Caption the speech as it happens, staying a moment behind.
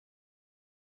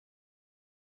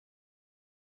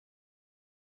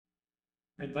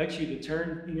I invite you to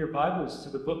turn in your Bibles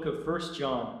to the book of 1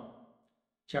 John,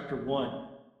 chapter 1.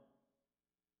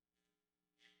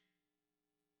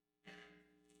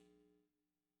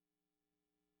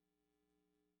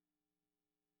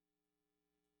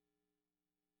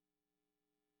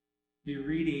 We're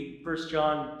reading 1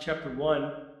 John chapter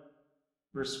 1,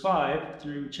 verse 5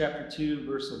 through chapter 2,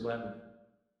 verse 11.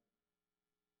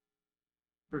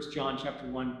 1 John chapter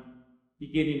 1,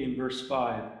 beginning in verse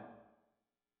 5.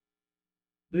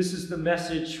 This is the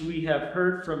message we have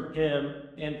heard from him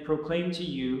and proclaim to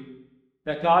you,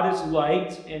 that God is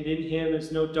light, and in him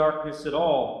is no darkness at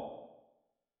all.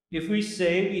 If we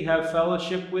say we have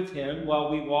fellowship with him while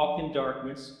we walk in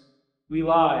darkness, we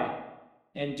lie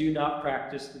and do not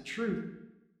practice the truth.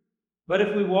 But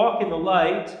if we walk in the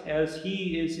light, as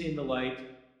he is in the light,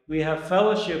 we have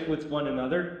fellowship with one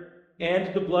another,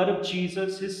 and the blood of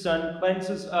Jesus, his Son,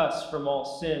 cleanses us from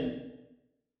all sin.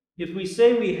 If we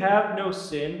say we have no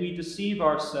sin, we deceive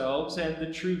ourselves, and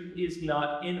the truth is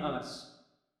not in us.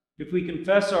 If we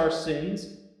confess our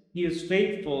sins, he is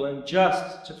faithful and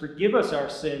just to forgive us our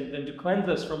sins and to cleanse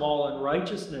us from all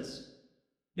unrighteousness.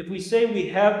 If we say we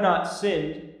have not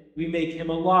sinned, we make him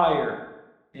a liar,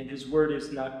 and his word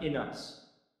is not in us.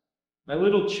 My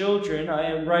little children,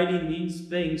 I am writing these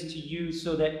things to you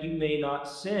so that you may not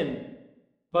sin.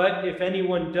 But if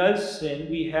anyone does sin,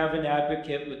 we have an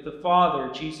advocate with the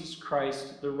Father, Jesus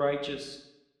Christ the righteous.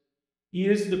 He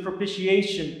is the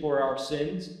propitiation for our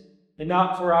sins, and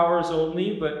not for ours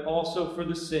only, but also for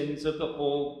the sins of the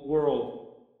whole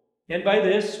world. And by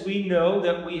this we know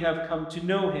that we have come to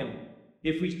know him,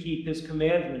 if we keep his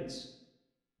commandments.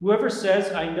 Whoever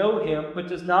says, I know him, but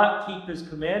does not keep his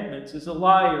commandments is a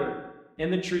liar,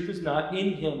 and the truth is not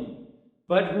in him.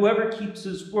 But whoever keeps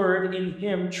his word, in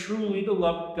him truly the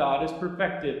love of God is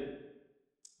perfected.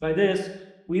 By this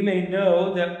we may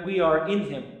know that we are in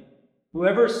him.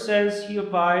 Whoever says he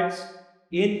abides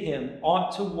in him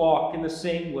ought to walk in the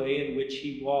same way in which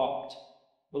he walked.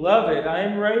 Beloved, I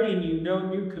am writing you no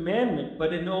new commandment,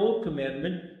 but an old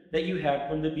commandment that you had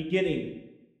from the beginning.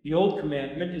 The old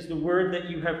commandment is the word that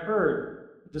you have heard.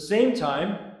 At the same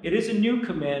time, it is a new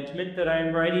commandment that I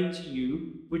am writing to you,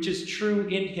 which is true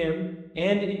in him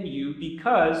and in you,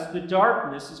 because the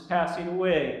darkness is passing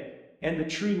away, and the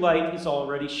true light is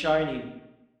already shining.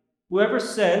 Whoever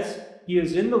says he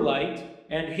is in the light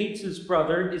and hates his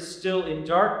brother is still in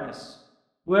darkness.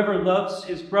 Whoever loves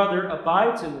his brother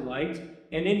abides in the light,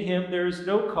 and in him there is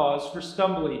no cause for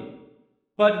stumbling.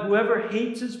 But whoever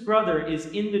hates his brother is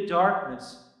in the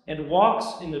darkness, and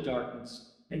walks in the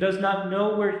darkness, and does not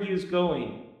know where he is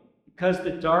going, because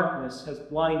the darkness has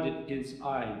blinded his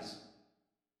eyes.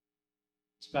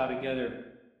 Let's bow together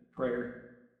in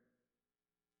prayer.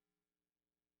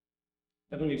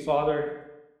 Heavenly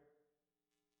Father,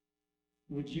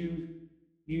 would you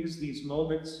use these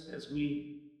moments as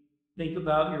we think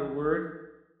about your word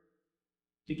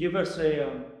to give us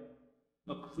a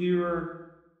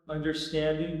clearer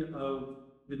understanding of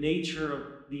the nature of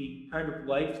the kind of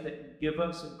life that you give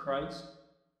us in Christ?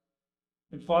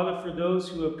 And Father, for those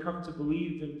who have come to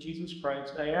believe in Jesus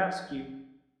Christ, I ask you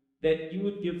that you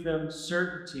would give them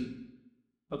certainty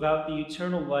about the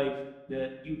eternal life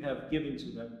that you have given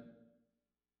to them.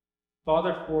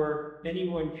 Father, for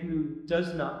anyone who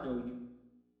does not know you,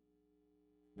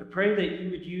 I pray that you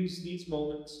would use these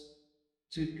moments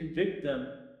to convict them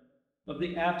of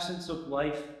the absence of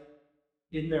life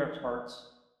in their hearts,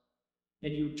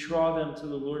 and you draw them to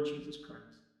the Lord Jesus Christ.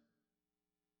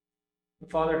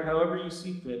 Father, however you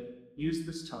see fit, use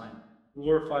this time.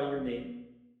 Glorify your name.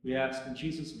 We ask in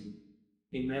Jesus' name.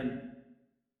 Amen.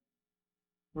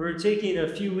 We're taking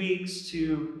a few weeks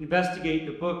to investigate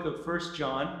the book of 1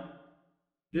 John.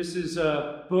 This is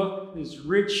a book that is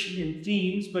rich in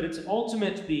themes, but its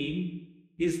ultimate theme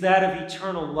is that of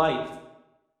eternal life.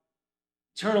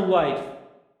 Eternal life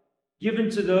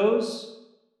given to those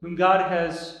whom God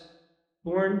has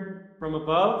born from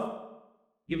above,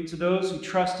 given to those who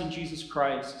trust in Jesus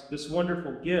Christ, this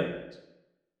wonderful gift.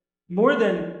 More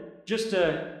than just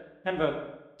a kind of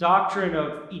a doctrine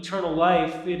of eternal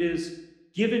life, it is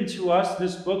given to us,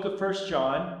 this book of 1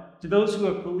 John, to those who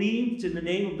have believed in the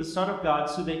name of the Son of God,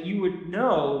 so that you would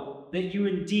know that you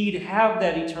indeed have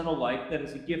that eternal life that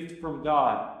is a gift from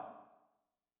God.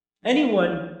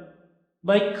 Anyone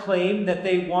might claim that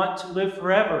they want to live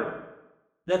forever,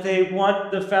 that they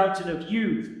want the fountain of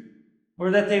youth, or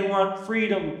that they want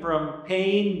freedom from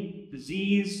pain,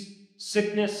 disease,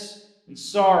 sickness, and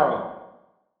sorrow.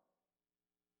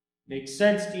 It makes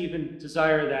sense to even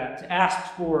desire that, to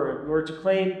ask for it, or to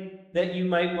claim that you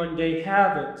might one day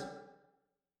have it.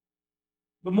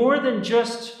 But more than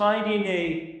just finding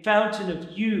a fountain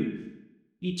of youth,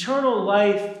 Eternal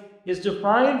life is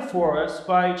defined for us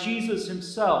by Jesus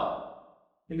himself.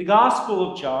 In the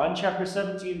Gospel of John, chapter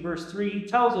 17, verse 3, he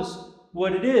tells us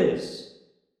what it is.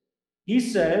 He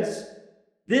says,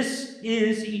 "This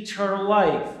is eternal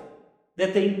life,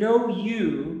 that they know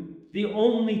you, the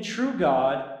only true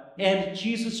God, and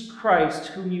Jesus Christ,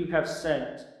 whom you have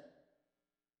sent."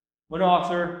 One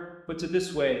author puts it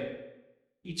this way: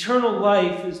 eternal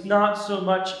life is not so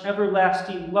much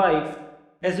everlasting life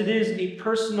as it is a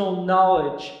personal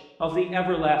knowledge of the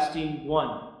everlasting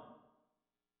one.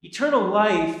 Eternal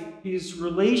life is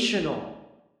relational.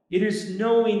 It is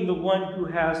knowing the one who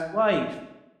has life.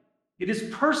 It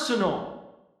is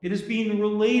personal. It is being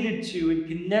related to and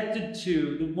connected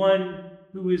to the one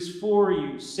who is for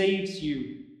you, saves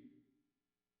you.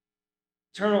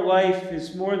 Eternal life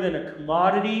is more than a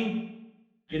commodity.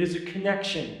 It is a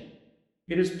connection.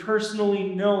 It is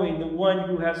personally knowing the one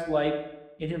who has life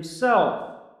in himself.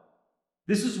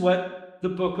 This is what the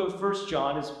book of 1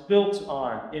 John is built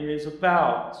on and is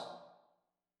about.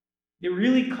 It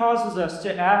really causes us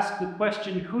to ask the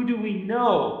question, who do we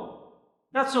know?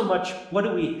 Not so much what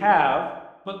do we have,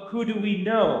 but who do we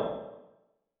know?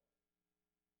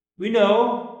 We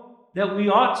know that we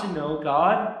ought to know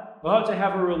God. We ought to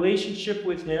have a relationship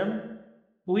with him.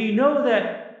 But we know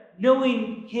that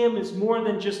knowing him is more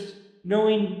than just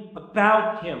knowing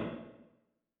about him.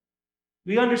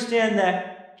 We understand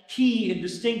that key and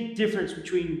distinct difference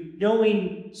between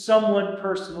knowing someone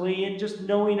personally and just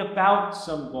knowing about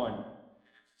someone.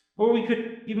 Or we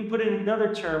could even put in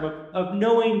another term of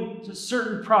knowing a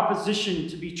certain proposition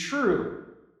to be true.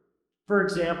 For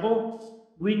example,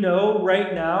 we know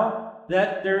right now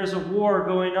that there is a war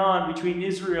going on between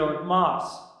Israel and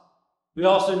Hamas. We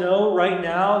also know right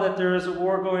now that there is a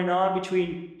war going on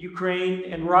between Ukraine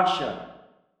and Russia.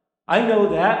 I know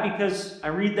that because I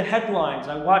read the headlines,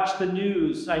 I watch the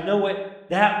news, I know it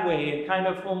that way, in kind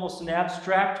of almost an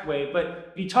abstract way.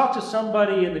 But if you talk to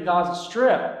somebody in the Gaza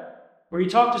Strip, or you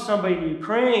talk to somebody in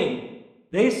Ukraine,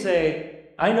 they say,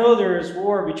 I know there is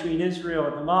war between Israel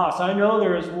and Hamas. I know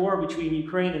there is war between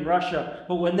Ukraine and Russia.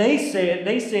 But when they say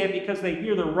it because they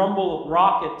hear the rumble of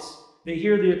rockets. They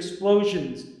hear the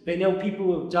explosions. They know people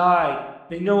who have died.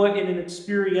 They know it in an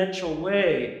experiential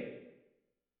way.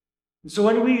 And so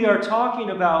when we are talking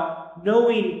about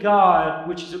knowing God,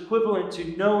 which is equivalent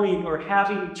to knowing or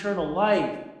having eternal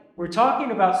life, we're talking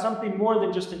about something more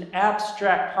than just an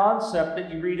abstract concept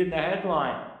that you read in the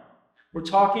headline. We're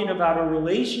talking about a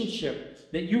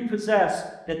relationship that you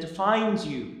possess that defines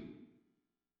you.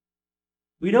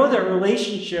 We know that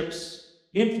relationships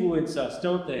influence us,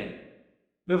 don't they?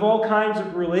 We have all kinds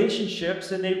of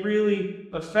relationships, and they really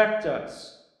affect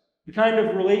us. The kind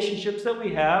of relationships that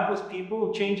we have with people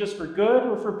who change us for good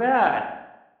or for bad.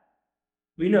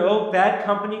 We know bad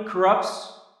company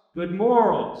corrupts good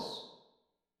morals.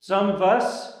 Some of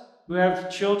us who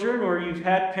have children or you've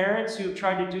had parents who have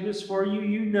tried to do this for you,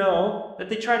 you know that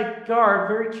they try to guard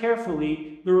very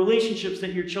carefully the relationships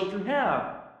that your children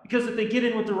have. Because if they get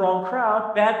in with the wrong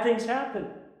crowd, bad things happen.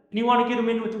 And you want to get them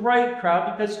in with the right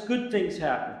crowd because good things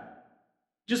happen.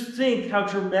 Just think how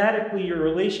dramatically your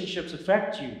relationships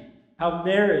affect you. How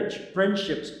marriage,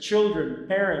 friendships, children,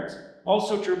 parents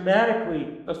also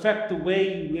dramatically affect the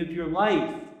way you live your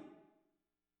life.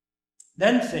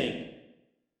 Then think,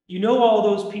 you know all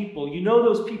those people, you know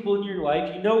those people in your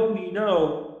life, you know who you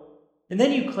know, and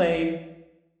then you claim,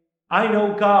 I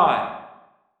know God.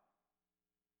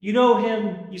 You know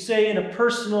him, you say, in a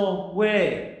personal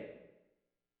way.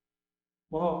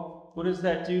 Well, what does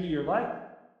that do to your life?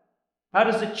 How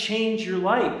does it change your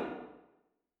life?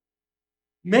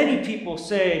 Many people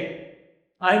say,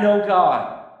 I know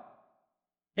God.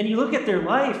 And you look at their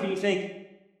life and you think,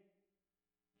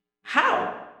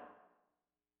 how?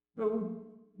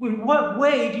 In what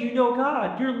way do you know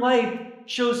God? Your life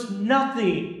shows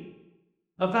nothing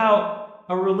about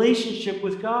a relationship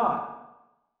with God.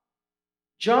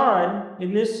 John,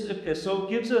 in this epistle,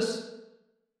 gives us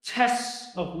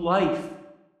tests of life.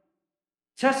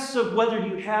 Tests of whether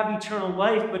you have eternal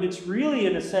life, but it's really,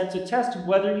 in a sense, a test of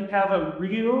whether you have a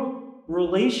real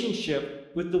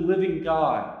relationship with the living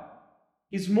God.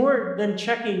 He's more than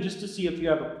checking just to see if you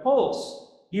have a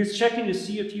pulse. He is checking to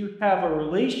see if you have a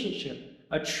relationship,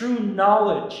 a true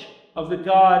knowledge of the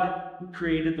God who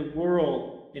created the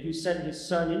world and who sent his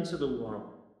Son into the world.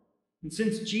 And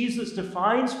since Jesus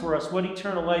defines for us what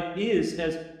eternal life is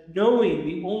as knowing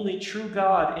the only true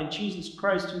God and Jesus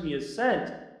Christ whom he has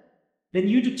sent, then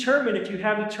you determine if you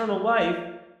have eternal life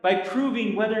by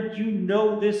proving whether you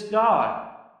know this God.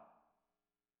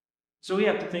 So we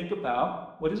have to think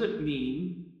about, what does it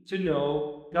mean to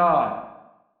know God?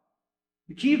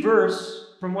 The key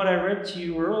verse from what I read to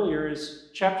you earlier is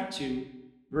chapter 2,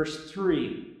 verse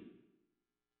 3,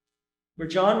 where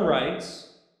John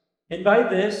writes, "And by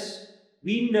this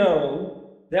we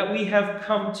know that we have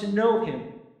come to know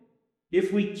him,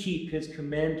 if we keep his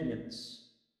commandments."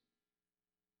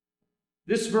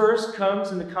 This verse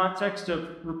comes in the context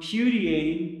of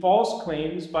repudiating false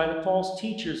claims by the false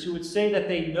teachers who would say that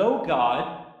they know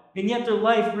God, and yet their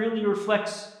life really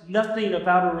reflects nothing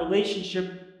about a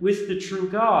relationship with the true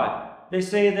God. They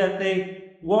say that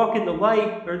they walk in the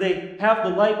light, or they have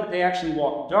the light, but they actually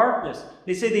walk in darkness.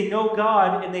 They say they know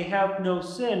God and they have no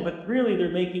sin, but really they're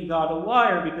making God a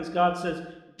liar, because God says,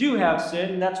 "Do have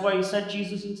sin," and that's why he sent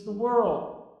Jesus into the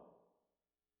world.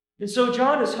 And so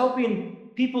John is helping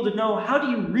people to know, how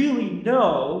do you really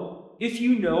know if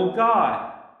you know God?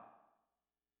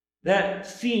 That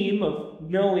theme of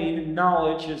knowing and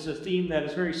knowledge is a theme that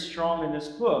is very strong in this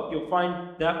book. You'll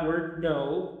find that word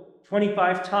know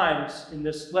 25 times in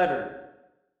this letter.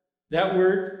 That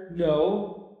word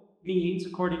know means,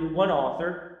 according to one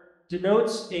author,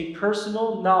 denotes a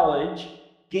personal knowledge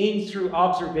gained through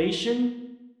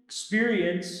observation,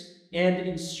 experience, and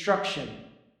instruction.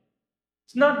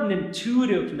 It's not an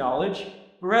intuitive knowledge,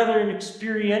 but rather an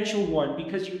experiential one,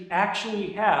 because you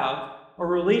actually have a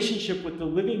relationship with the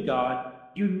living God.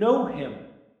 You know him.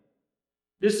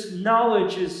 This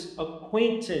knowledge is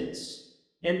acquaintance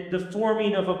and the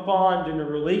forming of a bond in a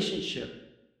relationship.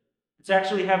 It's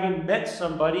actually having met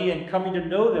somebody and coming to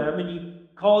know them, and you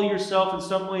call yourself in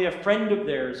some way a friend of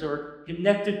theirs or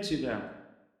connected to them.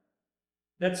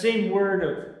 That same word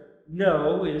of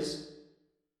know is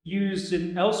used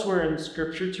elsewhere in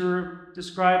Scripture to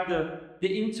describe the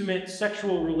intimate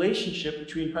sexual relationship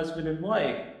between husband and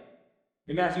wife.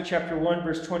 In Matthew chapter 1,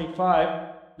 verse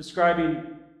 25,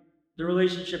 describing the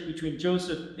relationship between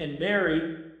Joseph and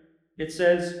Mary, it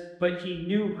says, "But he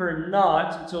knew her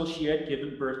not until she had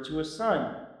given birth to a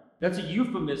son." That's a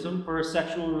euphemism for a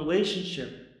sexual relationship.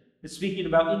 It's speaking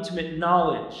about intimate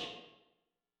knowledge.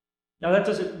 Now, that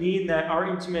doesn't mean that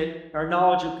our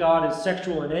knowledge of God is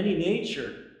sexual in any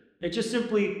nature. It just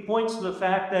simply points to the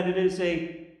fact that it is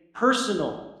a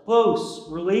personal, close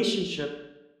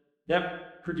relationship that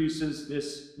produces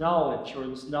this knowledge, or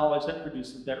this knowledge that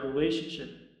produces that relationship.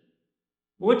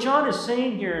 What John is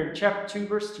saying here in chapter 2,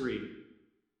 verse 3,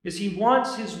 is he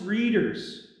wants his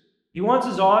readers, he wants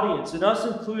his audience, and us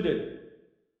included,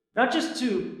 not just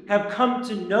to have come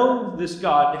to know this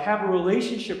God, to have a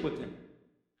relationship with him,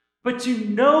 but to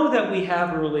know that we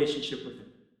have a relationship with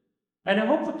him. And I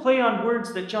hope the play on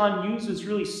words that John uses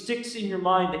really sticks in your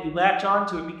mind, that you latch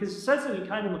onto it, because he says it in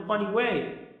kind of a funny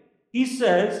way. He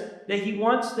says that he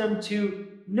wants them to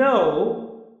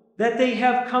know that they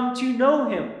have come to know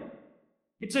him.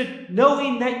 It's a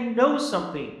knowing that you know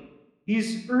something.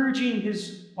 He's urging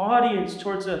his audience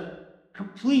towards a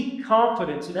complete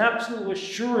confidence, an absolute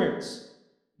assurance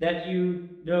that you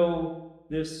know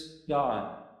this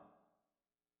God.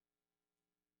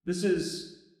 This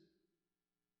is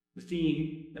the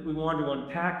theme that we want to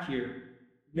unpack here,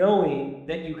 knowing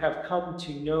that you have come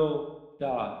to know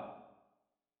God.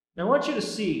 Now, I want you to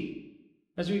see,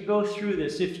 as we go through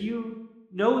this, if you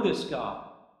know this God,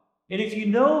 and if you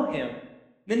know him,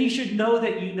 then you should know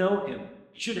that you know him.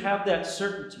 You should have that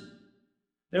certainty.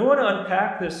 And I want to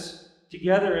unpack this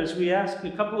together as we ask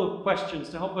a couple of questions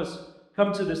to help us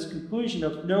come to this conclusion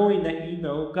of knowing that you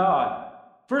know God.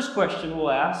 First question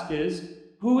we'll ask is,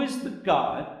 who is the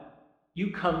God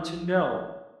you come to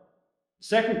know?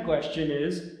 Second question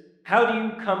is, how do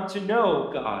you come to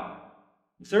know God?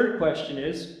 The third question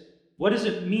is, what does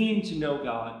it mean to know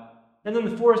God? And then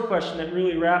the fourth question that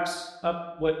really wraps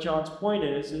up what John's point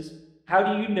is how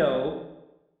do you know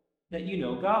that you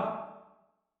know God?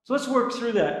 So let's work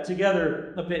through that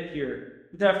together a bit here.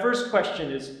 That first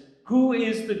question is, who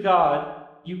is the God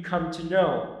you come to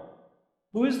know?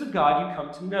 Who is the God you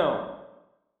come to know?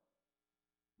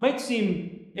 Might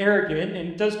seem arrogant, and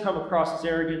it does come across as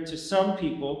arrogant to some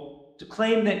people, to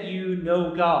claim that you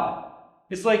know God.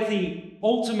 It's like the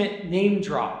ultimate name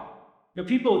drop.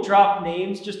 People drop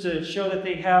names just to show that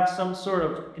they have some sort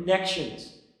of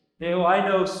connections. I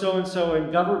know so-and-so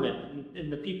in government,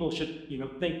 and the people should,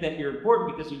 think that you're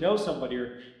important because you know somebody.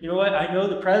 Or, you know what, I know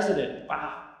the president.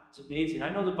 Wow, it's amazing. I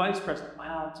know the vice president.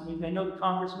 Wow, it's amazing. I know the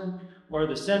congressman or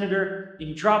the senator. And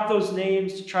you drop those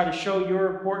names to try to show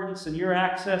your importance and your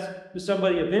access to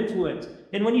somebody of influence.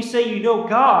 And when you say you know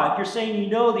God, you're saying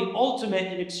you know the ultimate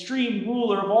and extreme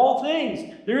ruler of all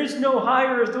things. There is no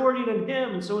higher authority than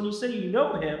him. And so when you say you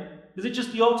know him, is it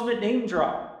just the ultimate name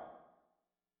drop?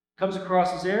 Comes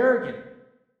across as arrogant.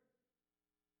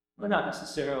 Well, not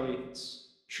necessarily. It's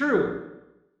true.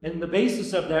 And the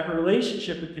basis of that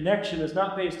relationship and connection is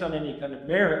not based on any kind of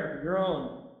merit of your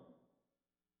own.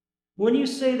 When you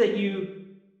say that you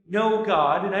know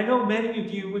God, and I know many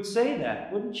of you would say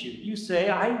that, wouldn't you? You say,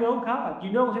 I know God.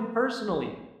 You know him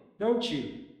personally, don't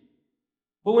you?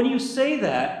 But when you say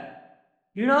that,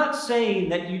 you're not saying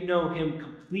that you know him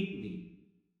completely.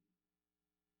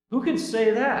 Who can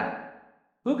say that?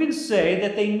 Who can say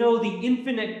that they know the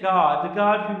infinite God, the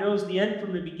God who knows the end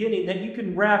from the beginning, that you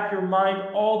can wrap your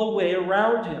mind all the way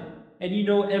around him and you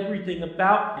know everything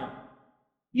about him?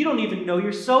 You don't even know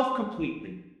yourself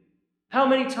completely. How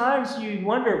many times do you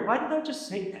wonder, why did I just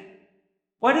say that?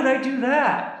 Why did I do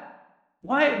that?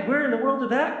 Where in the world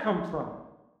did that come from?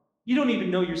 You don't even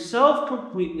know yourself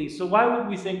completely, so why would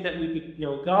we think that we could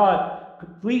know God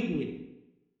completely?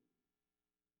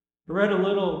 I read a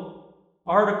little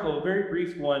article, a very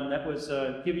brief one, that was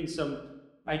giving some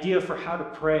idea for how to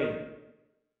pray.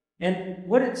 And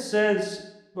what it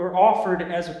says, or offered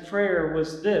as a prayer,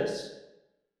 was this: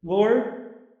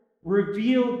 Lord,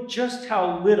 reveal just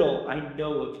how little I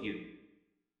know of you.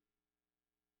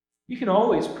 You can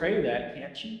always pray that,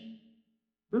 can't you?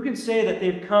 Who can say that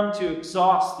they've come to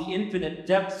exhaust the infinite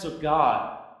depths of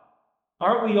God?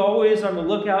 Aren't we always on the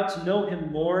lookout to know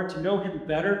him more, to know him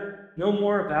better, know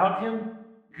more about him?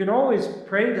 You can always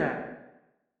pray that.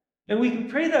 And we can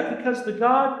pray that because the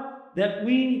God that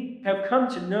we have come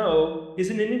to know is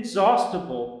an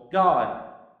inexhaustible God.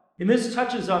 And this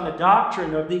touches on the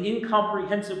doctrine of the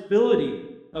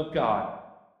incomprehensibility of God.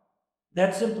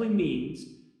 That simply means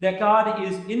that God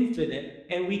is infinite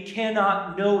and we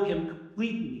cannot know him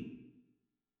completely.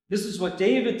 This is what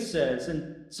David says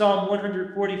in Psalm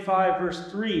 145,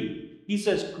 verse 3. He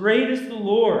says, Great is the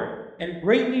Lord, and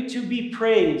greatly to be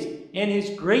praised, and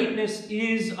his greatness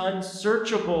is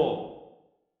unsearchable.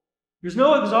 There's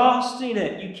no exhausting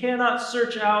it. You cannot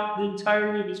search out the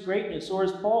entirety of his greatness, or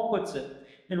as Paul puts it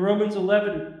in Romans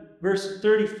 11, verse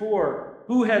 34,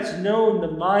 who has known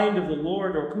the mind of the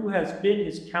Lord, or who has been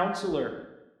his counselor?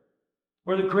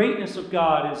 Or the greatness of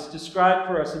God is described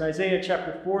for us in Isaiah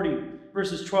chapter 40,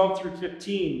 verses 12 through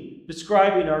 15,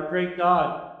 describing our great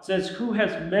God. It says, Who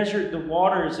has measured the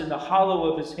waters in the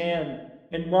hollow of his hand,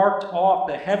 and marked off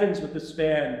the heavens with a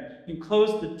span,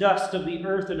 enclosed the dust of the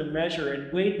earth in a measure,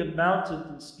 and weighed the mountains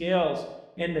in scales,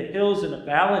 and the hills in a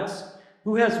balance?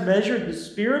 Who has measured the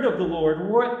Spirit of the Lord?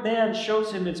 What man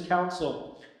shows him his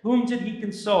counsel? Whom did he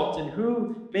consult, and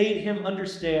who made him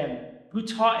understand? Who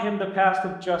taught him the path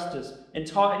of justice, and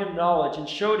taught him knowledge, and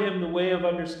showed him the way of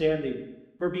understanding?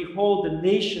 For behold, the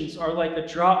nations are like a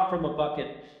drop from a bucket,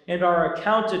 and are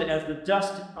accounted as the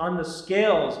dust on the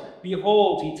scales.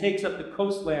 Behold, he takes up the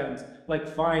coastlands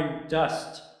like fine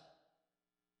dust.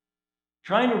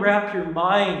 Trying to wrap your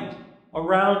mind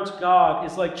around God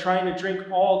is like trying to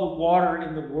drink all the water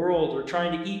in the world, or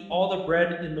trying to eat all the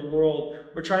bread in the world,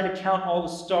 or trying to count all the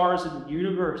stars in the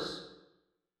universe.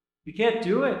 You can't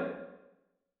do it.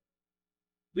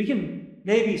 We can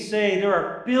maybe say there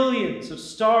are billions of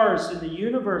stars in the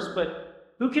universe,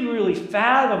 but who can really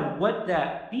fathom what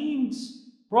that means?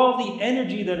 For all the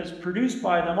energy that is produced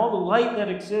by them, all the light that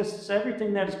exists,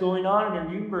 everything that is going on in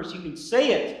our universe, you can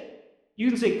say it. You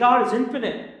can say God is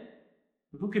infinite.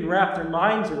 But who can wrap their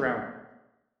minds around it?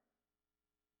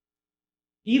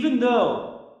 Even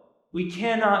though we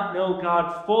cannot know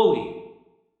God fully,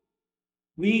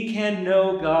 we can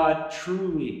know God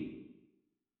truly.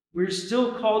 We're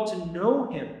still called to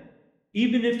know him.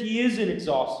 Even if he is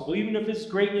inexhaustible, even if his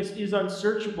greatness is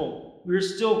unsearchable, we're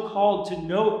still called to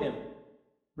know him.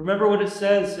 Remember what it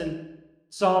says in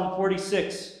Psalm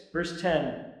 46, verse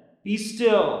 10. Be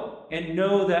still and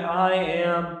know that I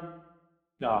am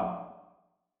God.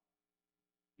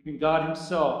 Even God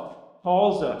himself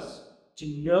calls us to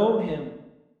know him,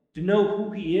 to know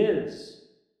who he is.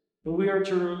 But we are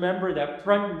to remember that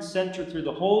front and center through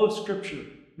the whole of Scripture,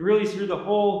 really through the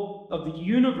whole of the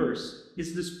universe,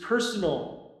 is this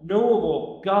personal,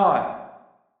 knowable God.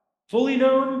 Fully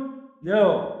known?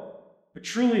 No. But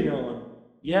truly known?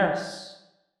 Yes.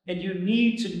 And you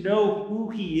need to know who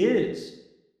he is.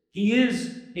 He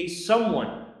is a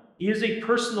someone. He is a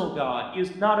personal God. He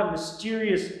is not a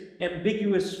mysterious,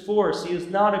 ambiguous force. He is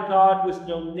not a God with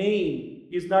no name.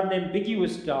 He is not an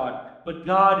ambiguous God, but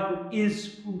God who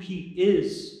is who he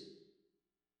is.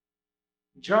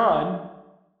 John,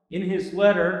 in his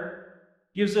letter,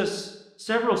 gives us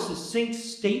several succinct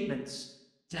statements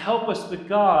to help us with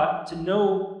God, to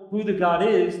know who the God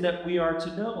is that we are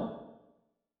to know.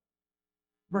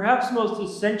 Perhaps most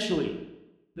essentially,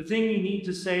 the thing you need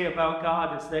to say about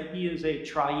God is that he is a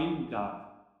triune God.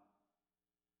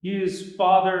 He is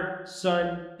Father,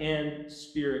 Son, and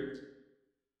Spirit.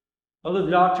 Although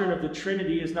the doctrine of the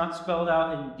Trinity is not spelled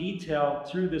out in detail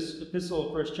through this epistle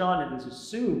of 1 John, it is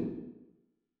assumed.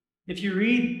 If you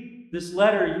read this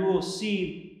letter, you will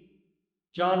see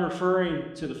John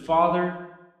referring to the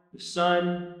Father, the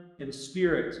Son, and the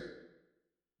Spirit.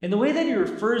 And the way that he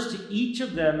refers to each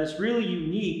of them is really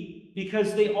unique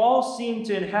because they all seem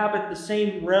to inhabit the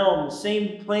same realm, the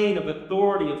same plane of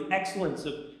authority, of excellence,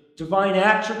 of divine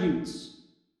attributes.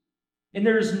 And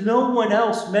there is no one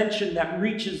else mentioned that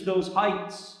reaches those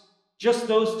heights. Just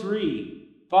those three,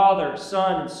 Father,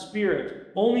 Son, and Spirit.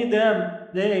 Only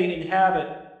they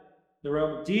inhabit the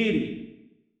realm of deity.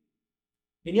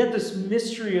 And yet this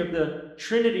mystery of the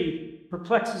Trinity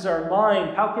perplexes our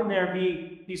mind. How can there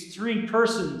be these three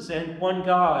persons and one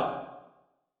God?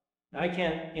 I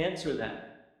can't answer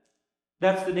that.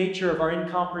 That's the nature of our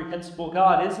incomprehensible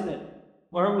God, isn't it?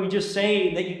 Why aren't we just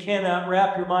saying that you cannot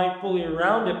wrap your mind fully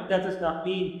around it? But that does not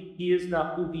mean he is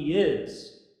not who he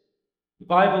is. The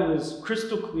Bible is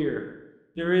crystal clear.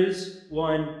 There is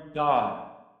one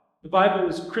God. The Bible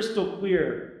is crystal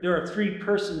clear. There are three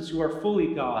persons who are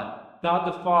fully God. God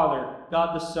the Father,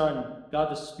 God the Son,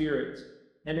 God the Spirit.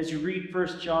 And as you read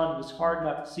 1 John, it is hard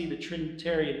not to see the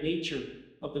Trinitarian nature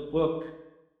of the book.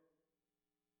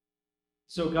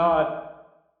 So God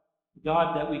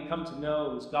that we come to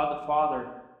know is God the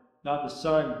Father, God the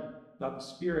Son, God the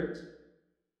Spirit.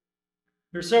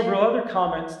 There are several other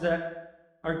comments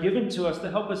that are given to us to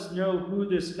help us know who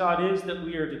this God is that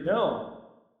we are to know.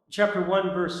 Chapter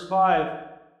 1, verse 5,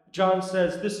 John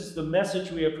says, "This is the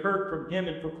message we have heard from him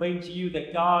and proclaimed to you,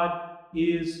 that God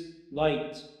is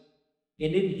light,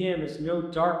 and in him is no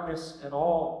darkness at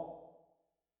all."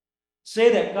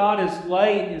 Say that God is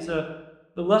light is a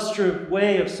illustrative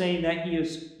way of saying that he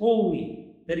is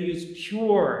holy, that he is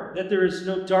pure, that there is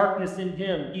no darkness in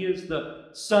him. He is the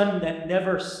sun that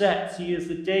never sets. He is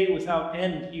the day without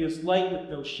end. He is light with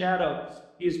no shadow.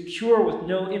 He is pure with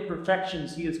no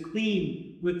imperfections. He is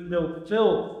clean with no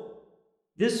filth.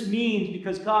 This means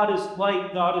because God is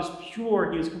light, God is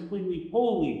pure, he is completely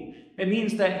holy. It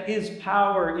means that his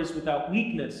power is without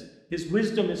weakness. His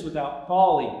wisdom is without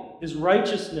folly. His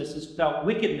righteousness is without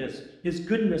wickedness. His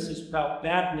goodness is without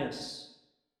badness.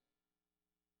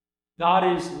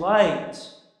 God is light,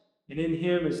 and in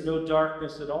him is no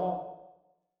darkness at all.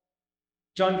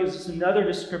 John gives us another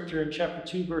descriptor in chapter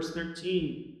 2, verse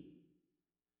 13.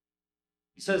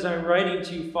 He says, "I'm writing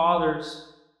to you,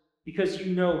 fathers, because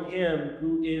you know him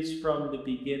who is from the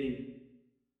beginning."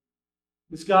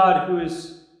 This God who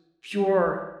is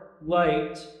pure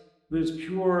light, who is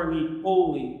purely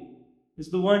holy, is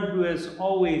the one who has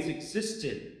always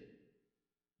existed.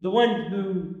 The one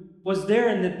who was there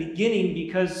in the beginning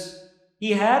because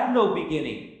he had no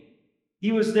beginning.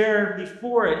 He was there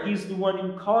before it. He's the one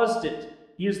who caused it.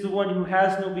 He is the one who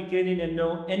has no beginning and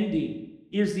no ending.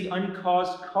 He is the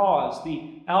uncaused cause,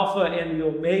 the Alpha and the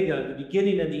Omega, the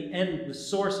beginning and the end, the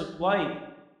source of life.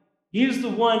 He is the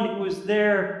one who is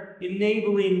there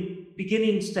enabling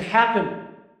beginnings to happen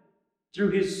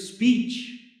through his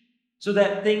speech so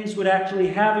that things would actually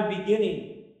have a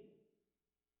beginning.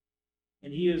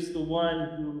 And he is the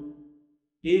one who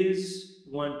is,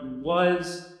 the one who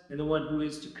was, and the one who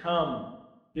is to come.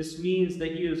 This means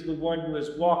that he is the one who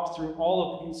has walked through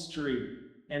all of history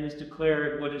and has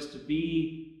declared what is to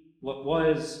be, what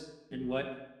was, and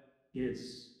what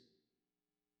is.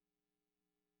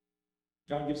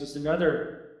 John gives us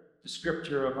another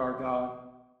descriptor of our God.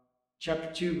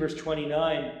 Chapter 2, verse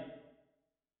 29.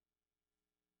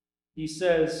 He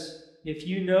says, "If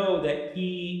you know that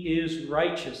he is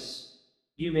righteous,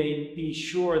 you may be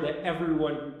sure that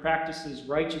everyone who practices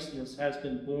righteousness has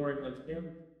been born of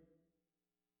him."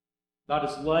 God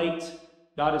is light.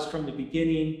 God is from the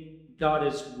beginning. God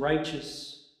is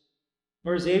righteous.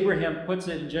 Or as Abraham puts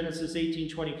it in Genesis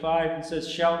 18:25, he says,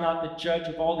 "Shall not the judge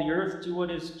of all the earth do what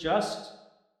is just?"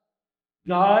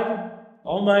 God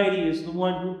Almighty is the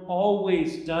one who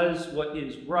always does what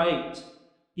is right.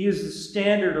 He is the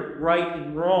standard of right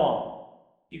and wrong.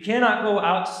 You cannot go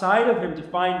outside of him to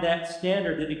find that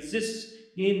standard that exists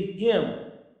in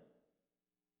him.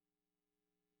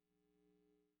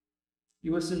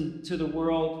 You listen to the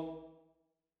world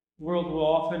will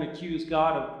often accuse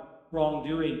God of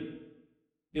wrongdoing.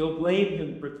 They'll blame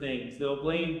him for things. They'll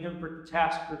blame him for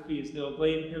catastrophes. They'll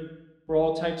blame him for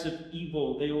all types of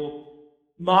evil. They will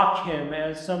mock him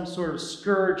as some sort of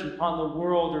scourge upon the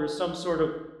world or as some sort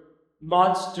of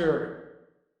monster.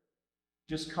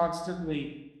 Just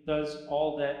constantly does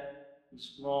all that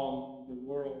is wrong in the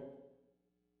world.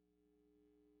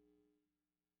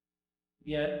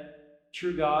 Yet,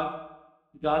 true God,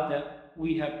 the God that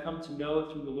we have come to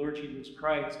know through the Lord Jesus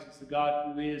Christ, is the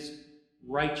God who is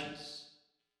righteous.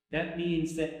 That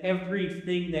means that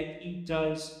everything that he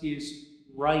does is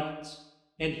right,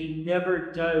 and he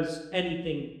never does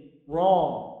anything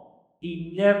wrong.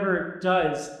 He never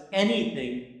does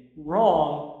anything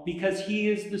wrong because he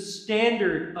is the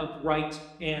standard of right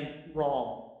and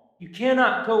wrong. You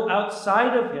cannot go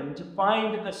outside of him to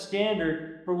find a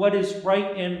standard for what is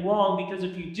right and wrong, because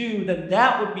if you do, then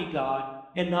that would be God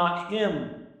and not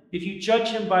him. If you judge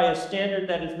him by a standard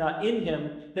that is not in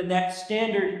him, then that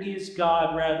standard is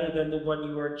God rather than the one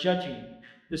you are judging.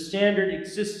 The standard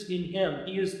exists in him.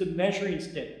 He is the measuring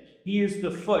stick. He is the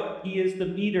foot. He is the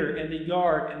meter and the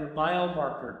yard and the mile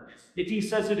marker. If he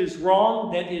says it is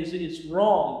wrong, then it is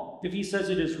wrong. If he says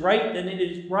it is right, then it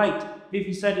is right. If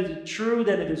he said it is true,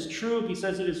 then it is true. If he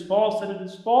says it is false, then it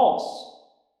is false.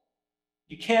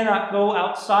 You cannot go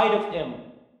outside of him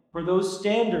for those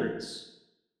standards.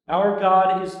 Our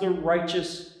God is the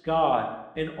righteous God,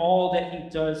 and all that he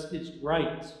does is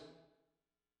right.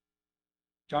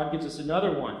 John gives us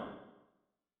another one.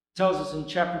 He tells us in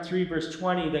chapter 3, verse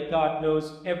 20, that God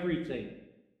knows everything.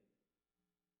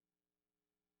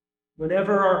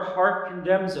 Whenever our heart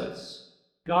condemns us,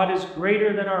 God is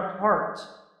greater than our heart,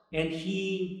 and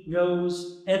he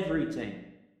knows everything.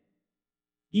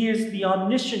 He is the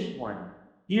omniscient one.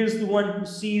 He is the one who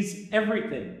sees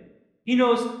everything. He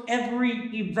knows every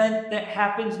event that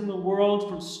happens in the world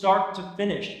from start to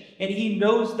finish, and he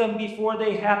knows them before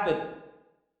they happen.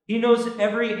 He knows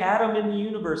every atom in the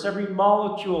universe, every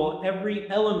molecule, every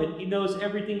element. He knows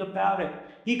everything about it.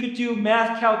 He could do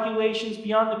math calculations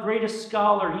beyond the greatest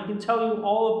scholar. He can tell you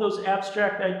all of those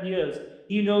abstract ideas.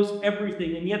 He knows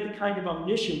everything, and yet the kind of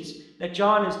omniscience that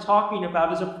John is talking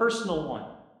about is a personal one.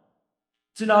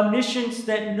 It's an omniscience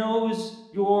that knows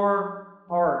your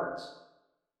heart.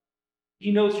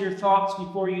 He knows your thoughts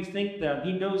before you think them.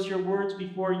 He knows your words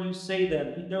before you say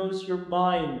them. He knows your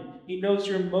mind. He knows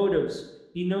your motives.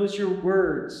 He knows your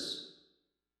words.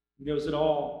 He knows it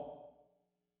all.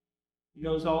 He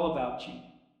knows all about you,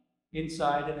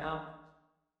 inside and out.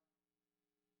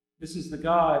 This is the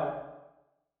God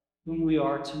whom we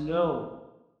are to know.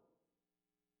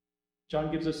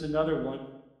 John gives us another one.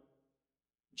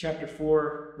 Chapter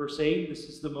 4, verse 8, this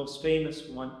is the most famous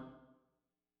one.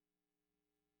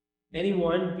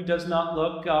 Anyone who does not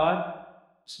love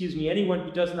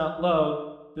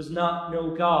does not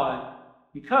know God,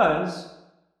 because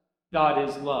God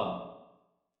is love.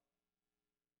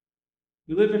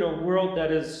 We live in a world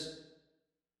that is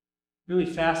really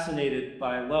fascinated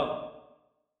by love.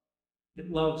 It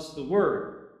loves the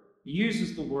Word. It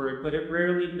uses the Word, but it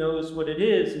rarely knows what it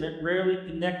is, and it rarely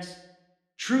connects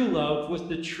true love with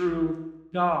the true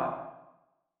God.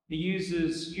 It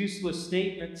uses useless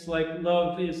statements like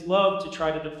love is love to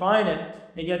try to define it,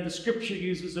 and yet the Scripture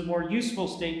uses a more useful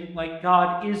statement like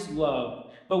God is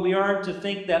love. But we aren't to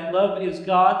think that love is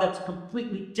God. That's a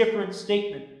completely different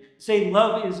statement. Say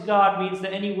love is God means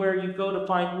that anywhere you go to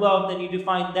find love, then you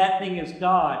define that thing as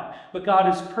God. But God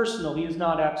is personal. He is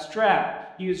not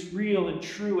abstract. He is real and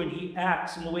true, and he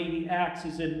acts, and the way he acts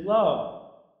is in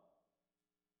love.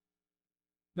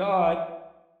 God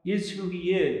is who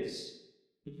he is.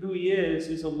 And who he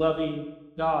is a loving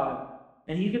God.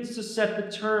 And he gets to set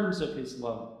the terms of his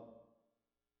love.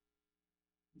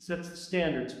 He sets the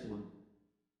standards for it.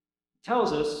 He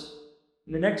tells us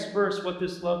in the next verse what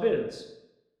this love is.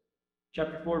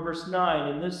 Chapter 4, verse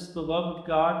 9, "In this the love of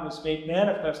God was made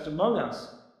manifest among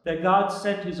us, that God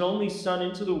sent his only Son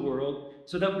into the world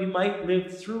so that we might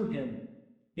live through him.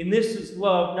 In this is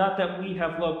love, not that we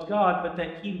have loved God, but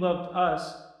that he loved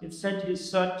us and sent his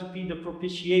Son to be the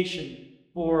propitiation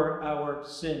for our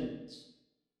sins."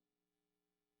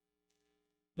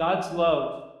 God's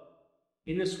love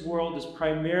in this world is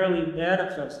primarily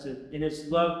manifested in his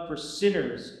love for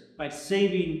sinners by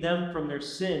saving them from their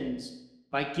sins,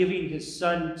 by giving his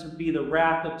Son to be the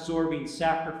wrath-absorbing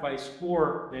sacrifice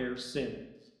for their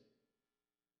sins.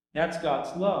 That's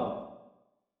God's love.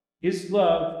 His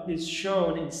love is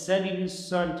shown in sending his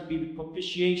Son to be the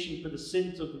propitiation for the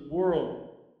sins of the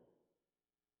world.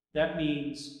 That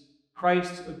means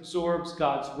Christ absorbs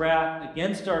God's wrath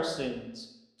against our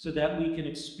sins so that we can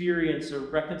experience a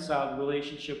reconciled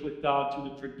relationship with God through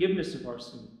the forgiveness of our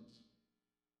sins.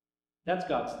 That's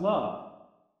God's love.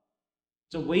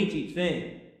 It's a weighty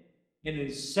thing, and it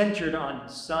is centered on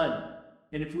his Son.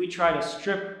 And if we try to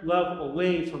strip love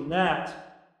away from that,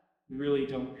 we really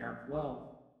don't have love.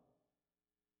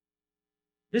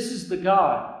 This is the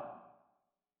God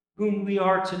whom we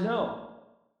are to know.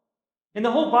 And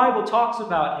the whole Bible talks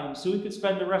about him, so we could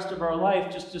spend the rest of our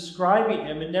life just describing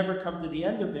him and never come to the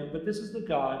end of him. But this is the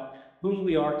God whom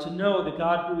we are to know, the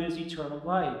God who is eternal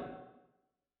life.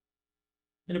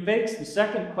 And it begs the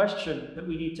second question that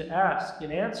we need to ask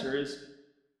and answer is,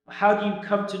 how do you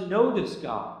come to know this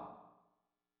God?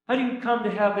 How do you come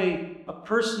to have a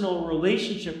personal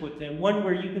relationship with him, one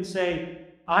where you can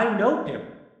say, I know him?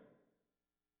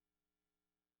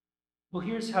 Well,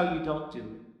 here's how you don't do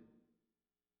it.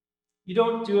 You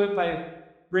don't do it by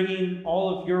bringing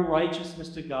all of your righteousness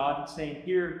to God and saying,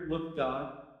 here, look,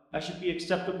 God, I should be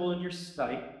acceptable in your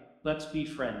sight. Let's be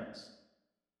friends.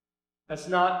 That's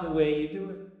not the way you do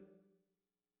it.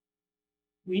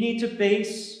 We need to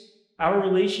base our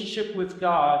relationship with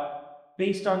God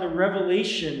based on the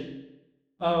revelation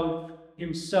of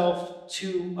himself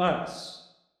to us.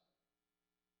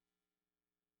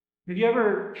 Have you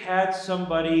ever had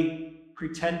somebody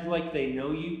pretend like they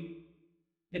know you,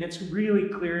 and it's really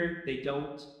clear they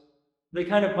don't? They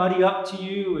kind of buddy up to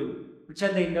you and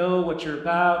pretend they know what you're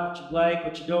about, what you like,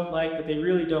 what you don't like, but they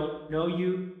really don't know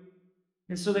you.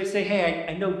 And so they say, hey,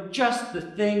 I know just the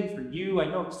thing for you. I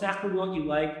know exactly what you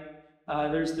like.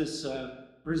 There's this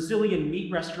Brazilian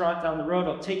meat restaurant down the road.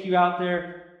 I'll take you out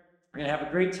there. We're going to have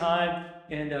a great time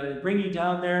and bring you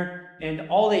down there. And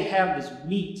all they have is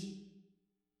meat.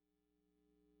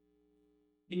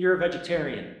 And you're a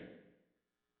vegetarian.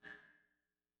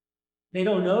 They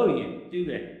don't know you, do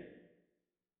they?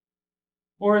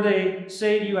 Or they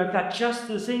say to you, I've got just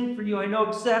the thing for you. I know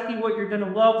exactly what you're going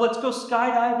to love. Let's go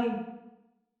skydiving.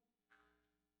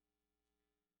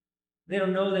 They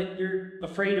don't know that you're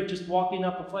afraid of just walking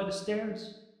up a flight of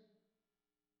stairs.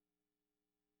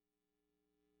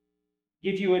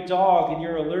 Give you a dog and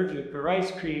you're allergic, or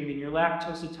ice cream and you're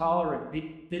lactose intolerant.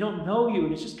 They don't know you,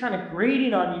 and it's just kind of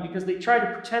grating on you because they try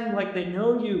to pretend like they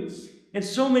know you. And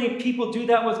so many people do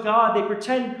that with God. They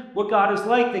pretend what God is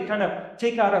like. They kind of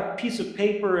take out a piece of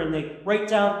paper and they write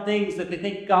down things that they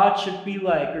think God should be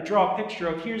like, or draw a picture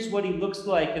of here's what he looks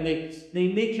like. And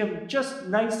they make him just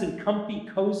nice and comfy,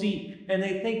 cozy. And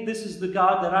they think this is the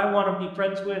God that I want to be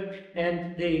friends with.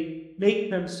 And they make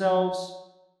themselves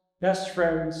best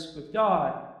friends with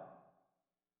God.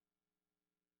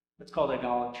 That's called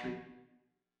idolatry.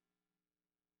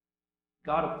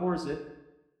 God abhors it,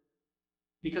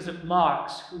 because it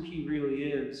mocks who he really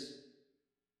is.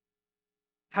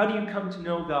 How do you come to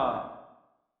know God?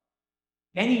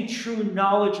 Any true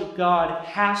knowledge of God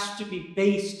has to be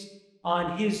based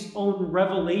on his own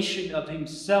revelation of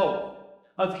himself,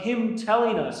 of him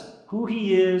telling us who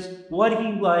he is, what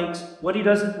he likes, what he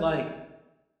doesn't like.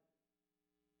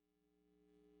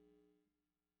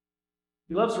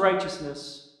 He loves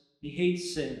righteousness. He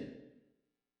hates sin.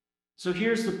 So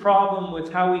here's the problem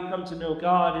with how we come to know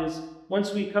God is,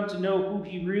 once we come to know who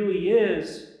he really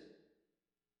is,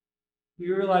 we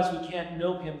realize we can't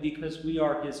know him because we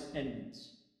are his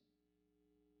enemies.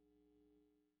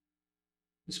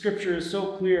 The scripture is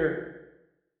so clear,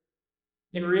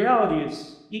 and reality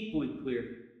is equally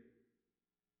clear.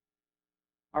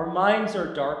 Our minds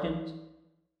are darkened.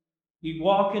 We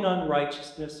walk in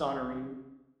unrighteousness on our own.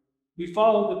 We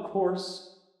follow the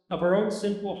course of our own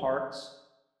sinful hearts,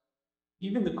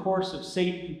 even the course of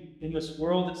Satan in this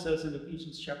world, it says in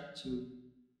Ephesians chapter 2.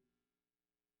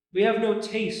 We have no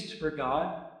taste for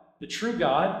God, the true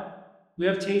God. We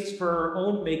have taste for our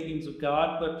own makings of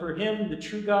God, but for him, the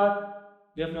true God,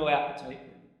 we have no appetite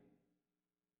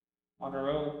on our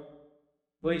own.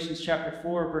 Galatians chapter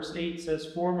 4, verse 8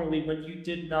 says, formerly, when you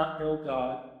did not know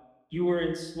God, you were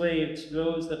enslaved to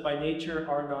those that by nature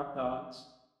are not God's.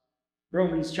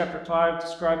 Romans chapter 5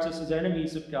 describes us as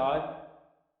enemies of God.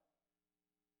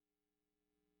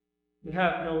 We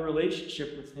have no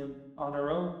relationship with him on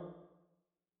our own.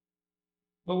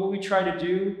 But what we try to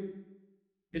do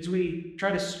is we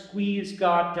try to squeeze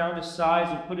God down to size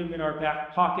and put him in our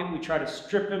back pocket. We try to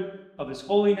strip him of his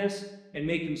holiness and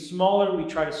make him smaller. We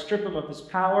try to strip him of his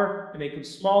power and make him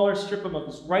smaller, strip him of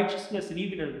his righteousness and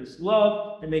even of his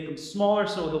love and make him smaller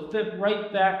so he'll fit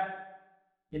right back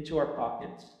into our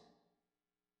pockets.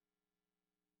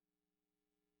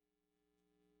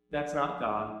 That's not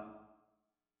God.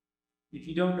 If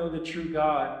you don't know the true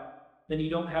God, then you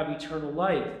don't have eternal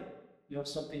life. You have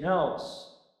something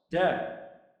else, death.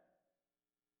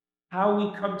 How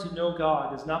we come to know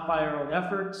God is not by our own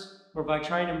efforts or by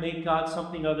trying to make God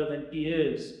something other than he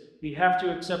is. We have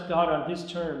to accept God on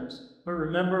his terms. But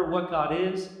remember what God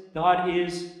is. God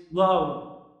is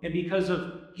love. And because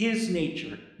of his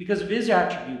nature, because of his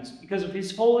attributes, because of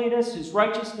his holiness, his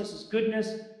righteousness, his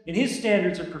goodness, and his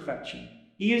standards of perfection,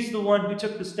 he is the one who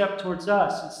took the step towards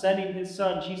us in sending his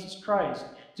son, Jesus Christ,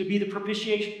 to be the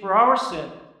propitiation for our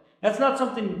sin. That's not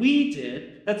something we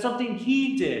did. That's something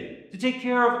he did. To take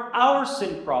care of our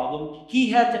sin problem,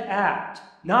 he had to act,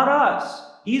 not us.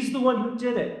 He's the one who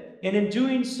did it. And in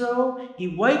doing so, he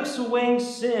wipes away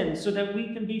sin so that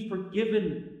we can be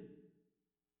forgiven.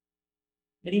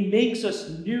 And he makes us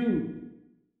new.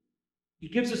 He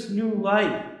gives us new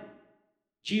life.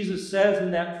 Jesus says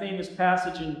in that famous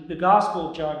passage in the Gospel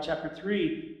of John, chapter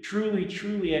 3, "Truly,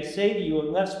 truly, I say to you,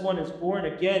 unless one is born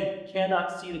again, he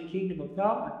cannot see the kingdom of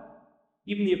God."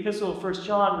 Even the epistle of 1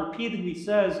 John repeatedly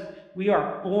says, we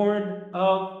are born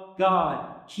of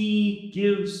God. He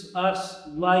gives us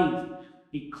life.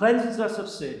 He cleanses us of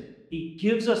sin. He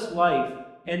gives us life.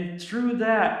 And through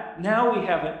that, now we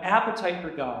have an appetite for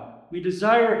God. We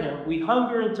desire him. We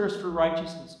hunger and thirst for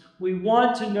righteousness. We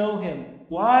want to know him.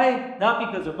 Why?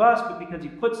 Not because of us, but because he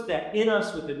puts that in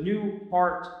us with a new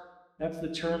heart. That's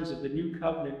the terms of the new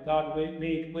covenant God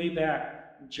made way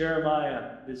back in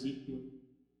Jeremiah and Ezekiel.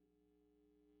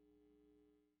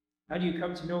 How do you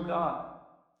come to know God?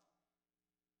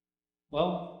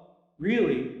 Well,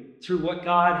 really, through what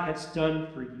God has done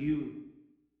for you.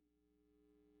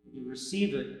 You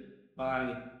receive it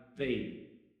by faith.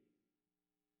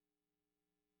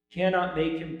 Cannot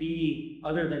make him be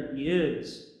other than he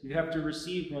is. You have to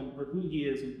receive him for who he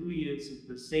is, and who he is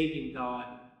the saving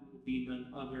God who will be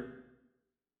none other.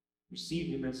 Receive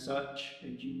him as such,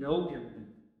 and you know him.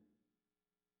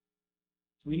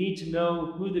 We need to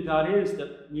know who the God is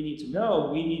that we need to know.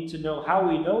 We need to know how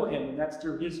we know him, and that's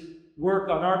through his work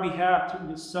on our behalf, through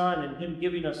his Son, and him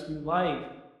giving us new life.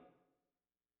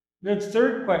 The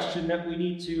third question that we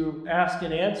need to ask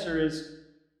and answer is,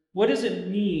 what does it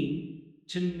mean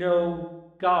to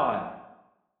know God?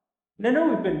 And I know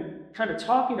we've been kind of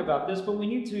talking about this, but we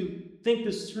need to think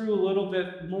this through a little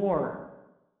bit more.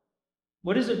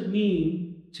 What does it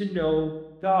mean to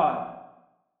know God?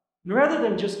 And rather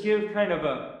than just give kind of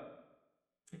a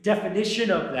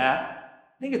definition of that,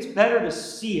 I think it's better to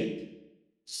see it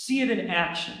in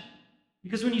action.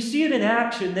 Because when you see it in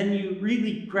action, then you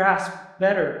really grasp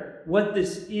better what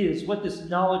this is, what this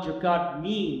knowledge of God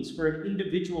means for an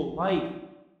individual life.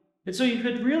 And so you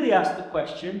could really ask the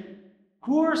question,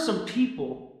 who are some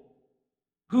people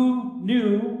who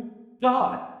knew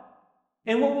God?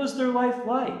 And what was their life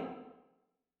like?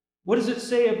 What does it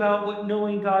say about what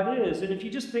knowing God is? And if you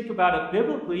just think about it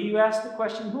biblically, you ask the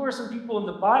question, who are some people in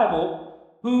the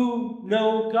Bible who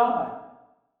know God?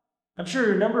 I'm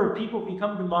sure a number of people can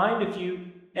come to mind if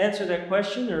you answer that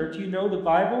question, or if you know the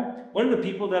Bible. One of the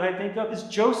people that I think of is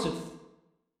Joseph.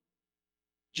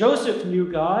 Joseph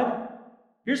knew God.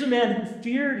 Here's a man who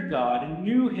feared God and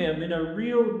knew him in a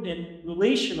real and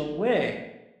relational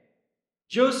way.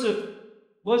 Joseph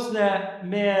was that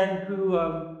man who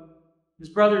his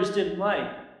brothers didn't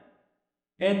like.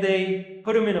 And they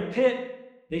put him in a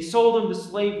pit. They sold him to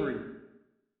slavery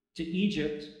to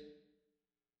Egypt.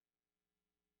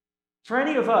 For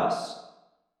any of us,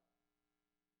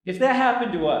 if that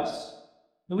happened to us,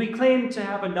 and we claimed to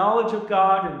have a knowledge of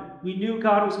God, and we knew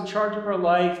God was in charge of our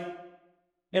life,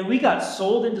 and we got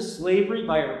sold into slavery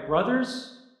by our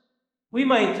brothers, we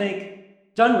might think,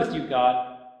 done with you,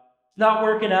 God. It's not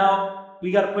working out.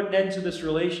 We got to put an end to this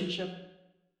relationship.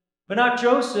 But not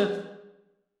Joseph.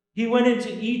 He went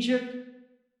into Egypt.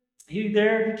 He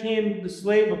there became the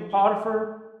slave of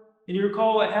Potiphar. And you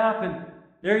recall what happened.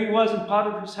 There he was in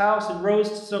Potiphar's house and rose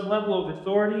to some level of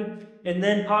authority. And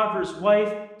then Potiphar's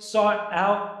wife sought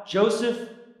out Joseph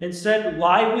and said,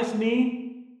 lie with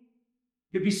me.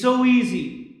 It'd be so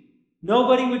easy.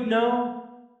 Nobody would know.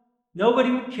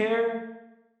 Nobody would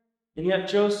care. And yet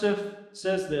Joseph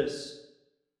says this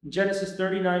in Genesis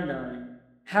 39:9.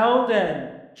 How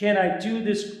then can I do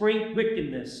this great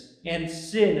wickedness and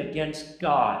sin against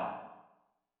God?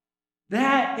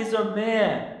 That is a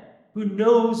man who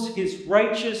knows his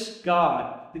righteous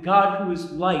God, the God who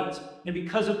is light. And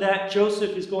because of that,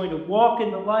 Joseph is going to walk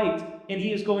in the light, and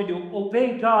he is going to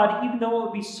obey God, even though it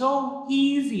would be so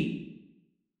easy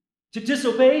to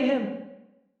disobey him.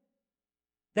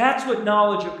 That's what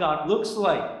knowledge of God looks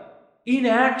like. In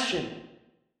action,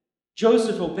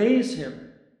 Joseph obeys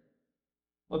him.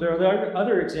 Well, there are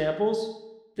other examples.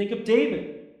 Think of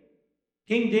David.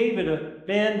 King David, a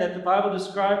man that the Bible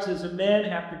describes as a man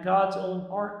after God's own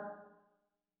heart.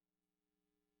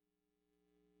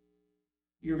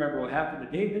 You remember what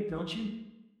happened to David, don't you?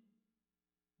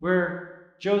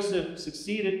 Where Joseph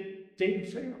succeeded,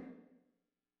 David failed.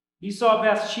 He saw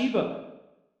Bathsheba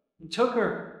and took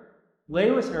her, lay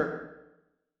with her.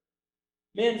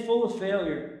 Man full of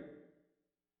failure.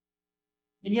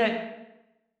 And yet,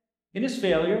 in his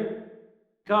failure,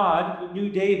 God, who knew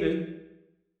David,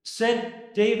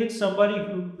 sent David somebody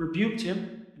who rebuked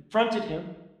him, confronted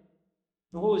him.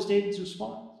 And what was David's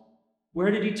response?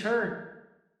 Where did he turn?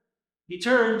 He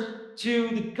turned to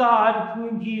the God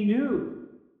whom he knew.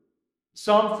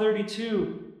 Psalm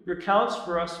 32 recounts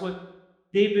for us what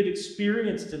David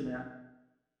experienced in that.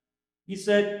 He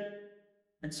said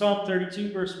in Psalm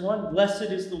 32, verse 1,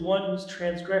 "Blessed is the one whose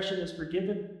transgression is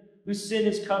forgiven, whose sin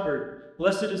is covered.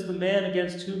 Blessed is the man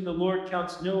against whom the Lord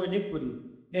counts no iniquity,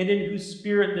 and in whose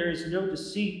spirit there is no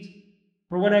deceit.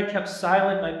 For when I kept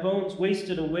silent, my bones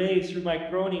wasted away through my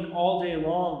groaning all day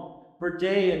long. For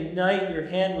day and night your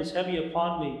hand was heavy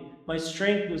upon me. My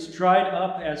strength was dried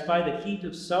up as by the heat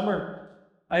of summer.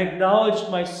 I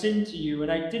acknowledged my sin to you,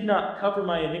 and I did not cover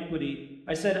my iniquity.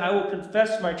 I said, I will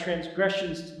confess my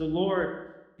transgressions to the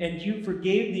Lord, and you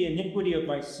forgave the iniquity of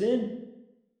my sin."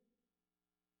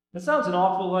 That sounds an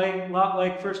awful lot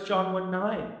like 1 John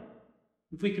 1:9.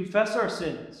 If we confess our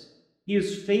sins, he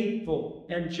is faithful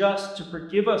and just to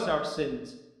forgive us our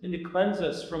sins and to cleanse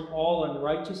us from all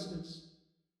unrighteousness.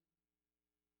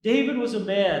 David was a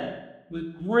man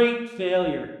with great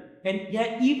failure, and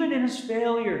yet even in his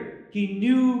failure, he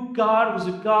knew God was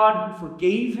a God who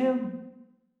forgave him,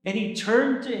 and he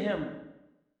turned to him.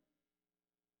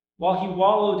 While he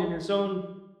wallowed in his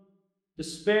own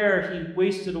despair, he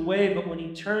wasted away, but when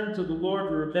he turned to the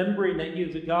Lord, remembering that he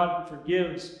is a God who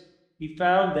forgives, he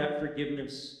found that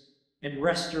forgiveness and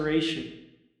restoration.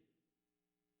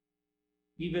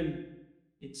 Even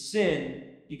in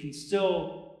sin, you can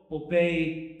still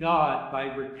obey God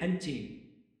by repenting,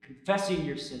 confessing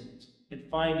your sins, and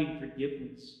finding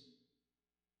forgiveness.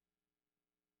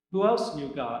 Who else knew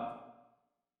God?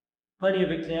 Plenty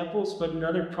of examples, but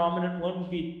another prominent one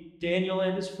would be Daniel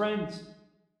and his friends.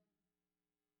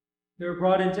 They were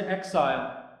brought into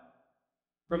exile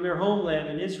from their homeland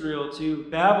in Israel to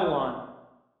Babylon.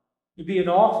 It'd be an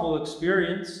awful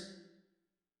experience.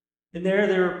 And there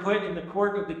they were put in the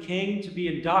court of the king to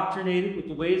be indoctrinated with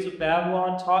the ways of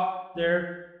Babylon, taught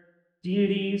their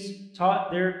deities,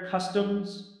 taught their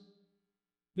customs.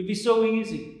 It'd be so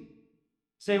easy.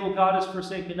 Say, well, God has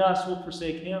forsaken us, we'll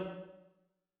forsake him.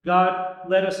 God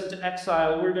led us into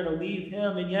exile, we're going to leave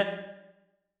him. And yet,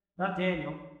 not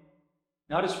Daniel,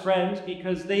 not his friends,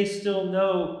 because they still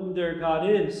know who their God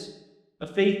is, a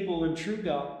faithful and true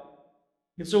God.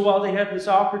 And so while they had this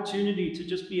opportunity to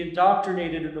just be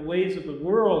indoctrinated in the ways of the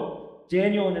world,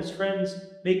 Daniel and his friends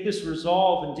make this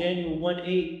resolve. In Daniel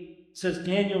 1:8, it says,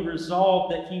 Daniel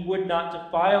resolved that he would not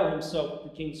defile himself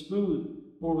with the king's food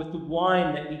or with the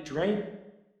wine that he drank.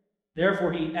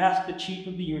 Therefore he asked the chief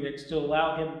of the eunuchs to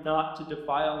allow him not to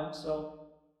defile himself.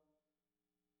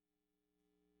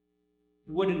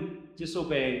 He wouldn't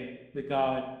disobey the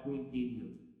God whom he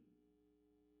knew.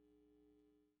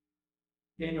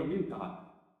 Daniel knew God,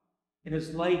 and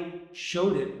his life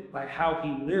showed it by how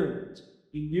he lived.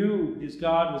 He knew his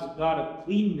God was a God of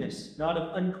cleanness, not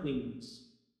of uncleanness,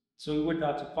 so he would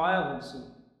not defile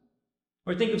himself.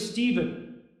 Or think of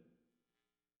Stephen,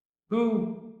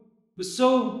 who was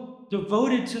so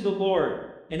devoted to the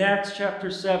Lord in Acts chapter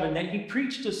 7 that he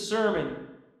preached a sermon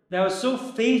that was so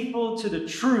faithful to the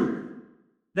truth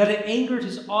that it angered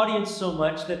his audience so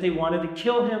much that they wanted to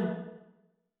kill him.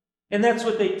 And that's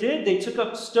what they did. They took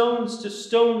up stones to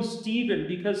stone Stephen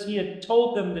because he had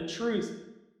told them the truth.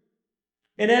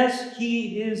 And as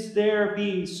he is there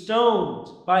being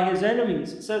stoned by his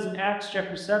enemies, it says in Acts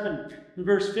chapter 7, in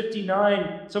verse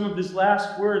 59, some of his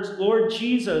last words, Lord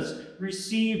Jesus,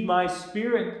 receive my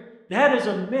spirit. That is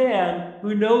a man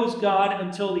who knows God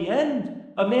until the end.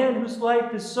 A man whose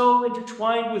life is so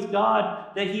intertwined with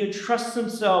God that he entrusts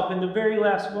himself in the very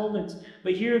last moments.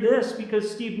 But hear this, because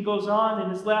Stephen goes on,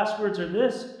 and his last words are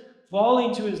this.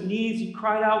 Falling to his knees, he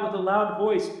cried out with a loud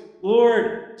voice,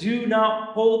 Lord, do not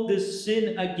hold this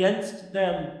sin against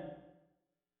them.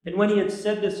 And when he had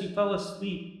said this, he fell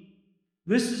asleep.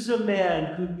 This is a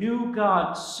man who knew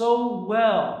God so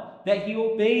well that he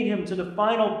obeyed him to the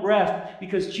final breath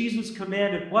because Jesus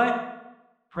commanded what?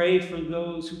 Pray for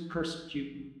those who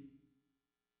persecute you.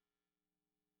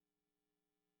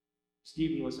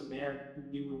 Stephen was a man who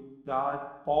knew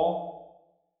God. Paul,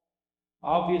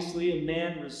 obviously a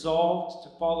man resolved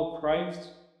to follow Christ.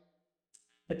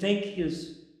 I think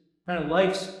his kind of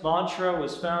life's mantra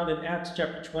was found in Acts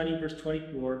chapter 20, verse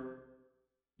 24.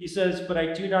 He says, But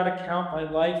I do not account my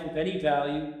life of any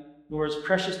value, nor as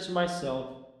precious to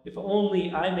myself, if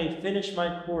only I may finish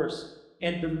my course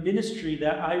and the ministry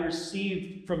that I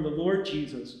received from the Lord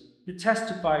Jesus to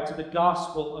testify to the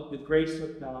gospel of the grace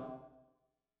of God.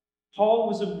 Paul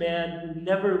was a man who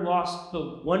never lost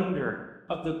the wonder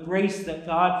of the grace that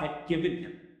God had given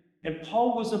him. And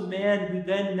Paul was a man who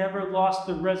then never lost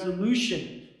the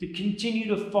resolution to continue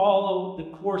to follow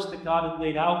the course that God had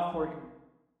laid out for him,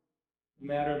 no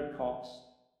matter the cost.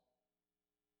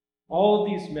 All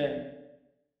of these men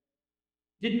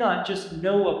did not just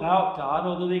know about God,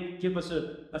 although they could give us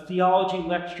a theology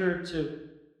lecture to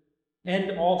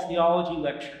end all theology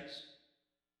lectures.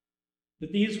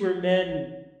 But these were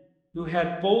men who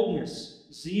had boldness,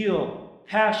 zeal,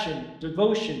 passion,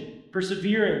 devotion,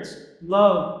 perseverance,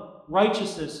 love,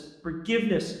 righteousness,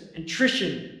 forgiveness, and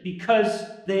contrition, because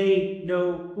they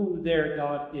know who their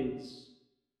God is.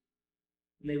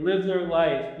 And they live their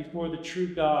life before the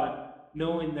true God,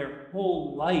 knowing their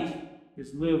whole life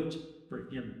is lived for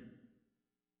Him.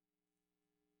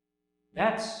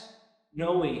 That's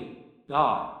knowing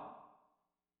God.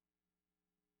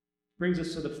 Brings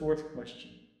us to the fourth question.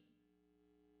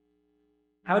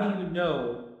 How do you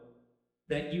know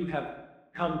that you have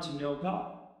come to know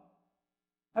God?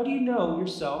 How do you know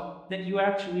yourself that you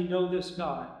actually know this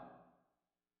God?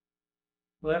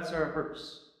 Well, that's our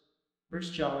verse. 1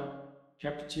 John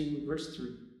chapter 2, verse 3.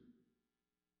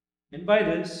 And by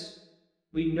this,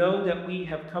 we know that we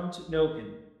have come to know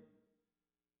Him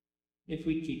if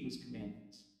we keep His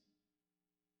commandments.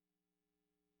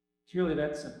 It's really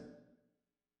that simple.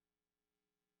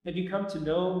 Have you come to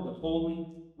know the holy,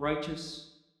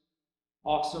 righteous,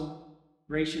 awesome,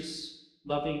 gracious,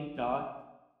 loving God?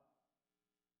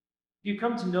 You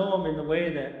come to know Him in the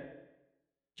way that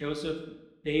Joseph,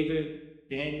 David,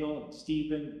 Daniel, and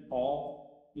Stephen, and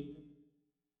Paul did.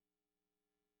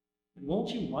 And won't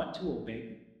you want to obey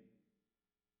Him?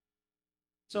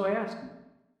 So I ask you,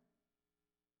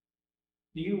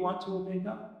 do you want to obey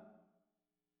God?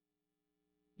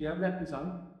 Do you have that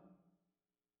desire?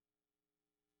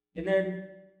 And then,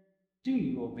 do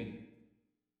you obey Him?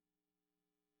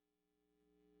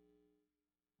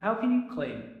 How can you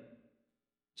claim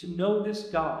to know this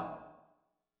God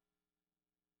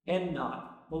and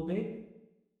not obey Him?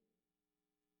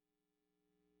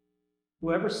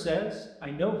 Whoever says,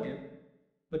 I know Him,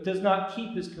 but does not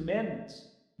keep His commandments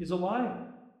is a liar,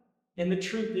 and the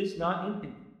truth is not in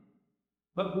him.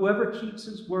 But whoever keeps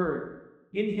His word,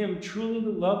 in him truly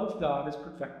the love of God is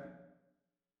perfected.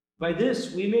 By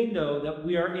this we may know that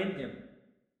we are in Him.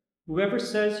 Whoever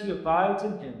says he abides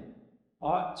in Him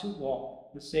ought to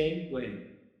walk the same way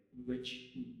in which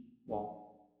He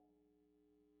walked.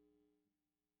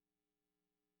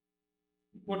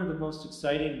 One of the most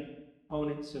exciting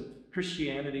components of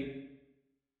Christianity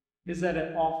is that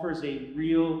it offers a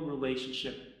real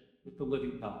relationship with the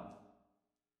living God.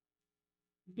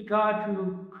 The God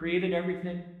who created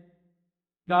everything,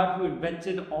 God who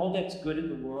invented all that's good in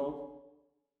the world.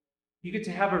 You get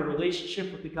to have a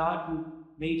relationship with the God who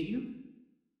made you,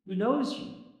 who knows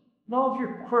you, and all of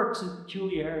your quirks and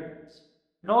peculiarities,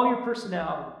 and all your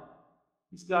personality.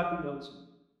 He's God who knows you.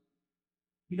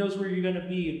 He knows where you're going to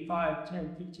be in 5,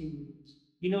 10, 15 years.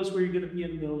 He knows where you're going to be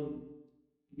in a million.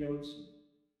 He knows you.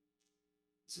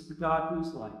 This is the God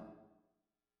who's life.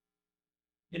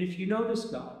 And if you know this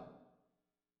God,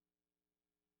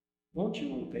 won't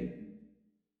you obey Him?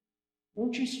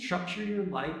 Won't you structure your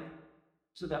life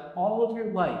so that all of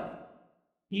your life,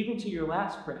 even to your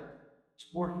last breath, is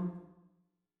for Him?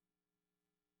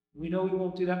 We know we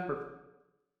won't do that perfectly.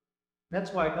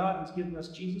 That's why God has given us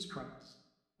Jesus Christ,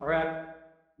 our advocate,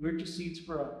 who intercedes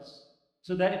for us,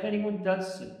 so that if anyone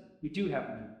does sin, we do have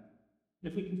an advocate.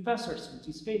 If we confess our sins,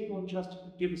 He's faithful and just to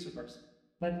forgive us of our sins,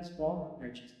 cleanse us of all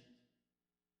unrighteousness.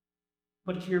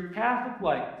 But if your path of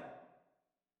life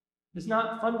is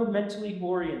not fundamentally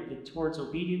oriented towards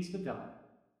obedience to God,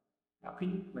 how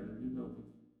can you claim you know Him?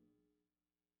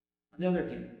 On the other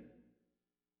hand,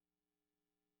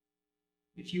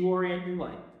 if you orient your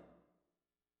life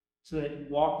so that you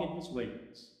walk in His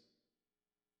ways,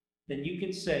 then you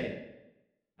can say,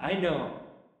 I know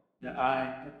that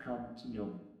I have come to know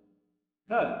Him,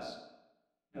 because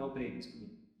I obey His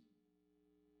commandments.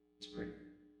 Let's pray.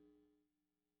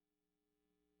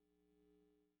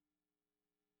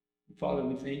 Father,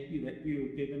 we thank You that You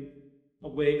have given a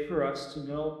way for us to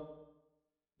know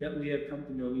that we have come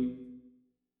to know You.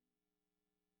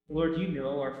 Lord, You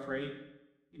know our frame.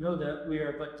 You know that we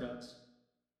are but dust.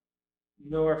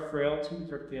 You know our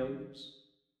frailties, our failures.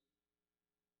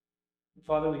 And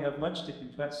Father, we have much to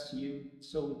confess to You,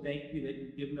 so we thank You that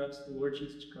You've given us the Lord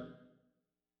Jesus Christ.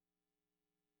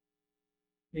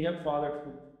 And yet, Father,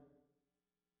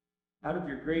 out of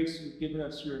Your grace, You've given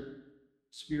us Your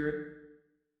Spirit.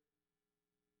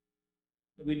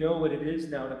 And we know what it is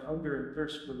now to hunger and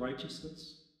thirst for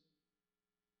righteousness.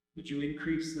 Would You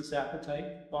increase this appetite,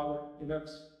 Father, in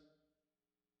us?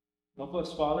 Help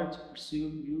us, Father, to pursue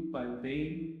You by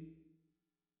obeying You,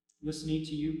 listening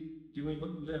to You, doing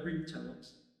whatever You tell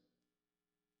us.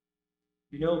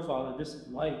 We know, Father, this is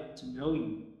life, to know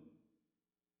You.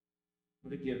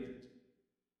 What a gift.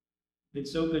 You've been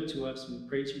so good to us, and we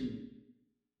praise You.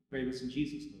 Pray this in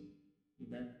Jesus' name.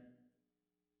 Amen.